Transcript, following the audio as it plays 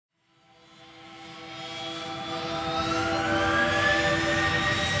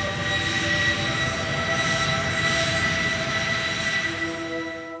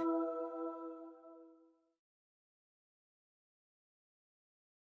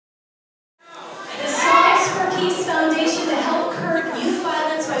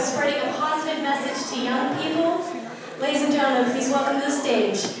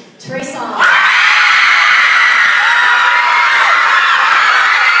Trey Songz.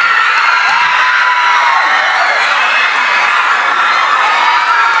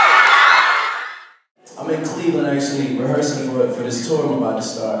 I'm in Cleveland actually rehearsing for this tour I'm about to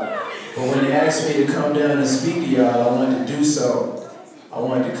start. But when they asked me to come down and speak to y'all, I wanted to do so. I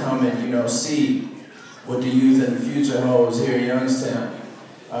wanted to come and, see what the youth in the future holds here in Youngstown.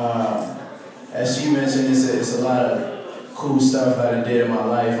 As she mentioned, it's a lot of cool stuff I done did in my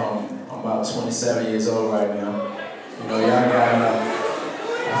life. I'm about 27 years old right now. Y'all got,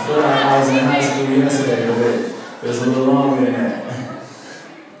 I feel like I was in high school yesterday, but it was a little longer than that.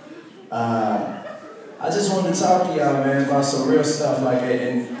 I just wanted to talk to y'all, man, about some real stuff like it,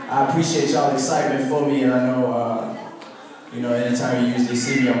 and I appreciate y'all excitement for me, and I know, anytime you usually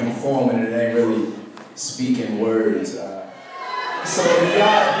see me, I'm performing, and it ain't really speaking words. So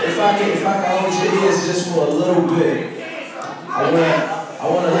if I can hold your ears just for a little bit, I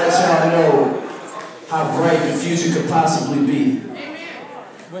want to let y'all know how bright the future could possibly be.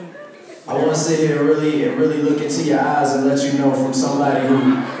 I want to sit here and really look into your eyes and let you know from somebody who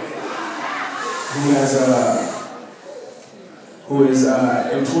is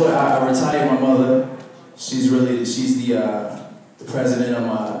employed. I retired my mother. She's the president of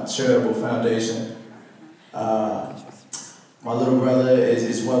my charitable foundation. My little brother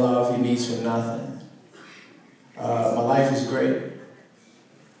is well off. He needs for nothing. My life is great.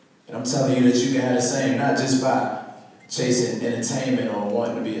 And I'm telling you that you can have the same, not just by chasing entertainment or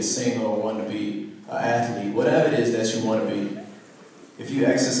wanting to be a singer or wanting to be an athlete, whatever it is that you want to be. If you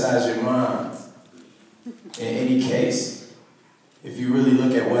exercise your mind, in any case, if you really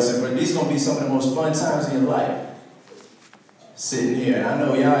look at what's in front, these are going to be some of the most fun times in your life. Sitting here, and I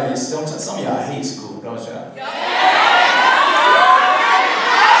know y'all, some of y'all hate school, don't y'all?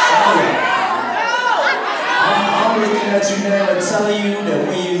 I'm looking at you now and telling you that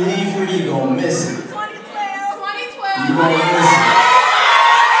when you leave here, you're going to miss it. 2012. You're going to miss it.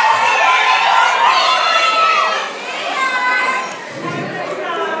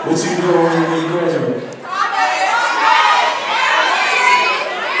 What you doing when you graduate?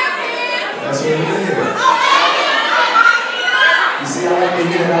 That's what it is. You see, I like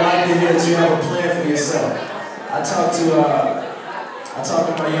to hear that you have a plan for yourself. I talked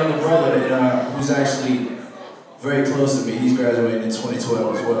to my younger brother, who's actually very close to me. He's graduating in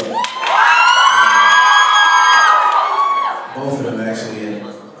 2012 as well. Both of them actually. And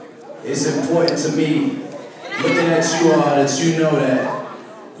it's important to me, looking at you all, that you know that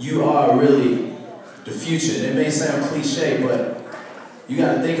you are really the future. And it may sound cliche, but you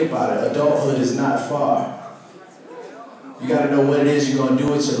gotta think about it. Adulthood is not far. You gotta know what it is you're gonna do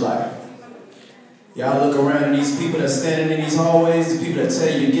with your life. Y'all look around and these people that's standing in these hallways, the people that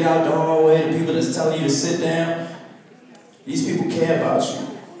tell you to get out the hallway, the people that's telling you to sit down, these people care about you.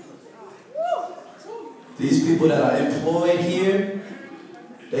 These people that are employed here,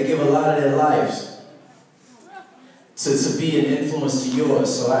 they give a lot of their lives to be an influence to yours.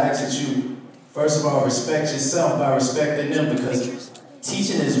 So I ask that you, first of all, respect yourself by respecting them, because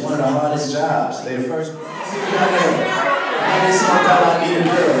teaching is one of the hardest jobs. They're the first. This song called I Need a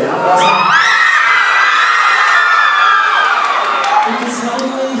Girl. It's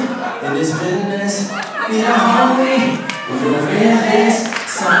lonely in this business. Need a homie with a realness.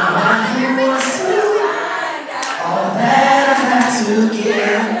 Somebody who wants to all that I have to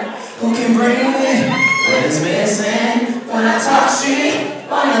give. Who can bring me what is missing? When I talk shit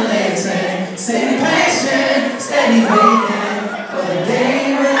on the legs and steady patient, steady waiting for the day.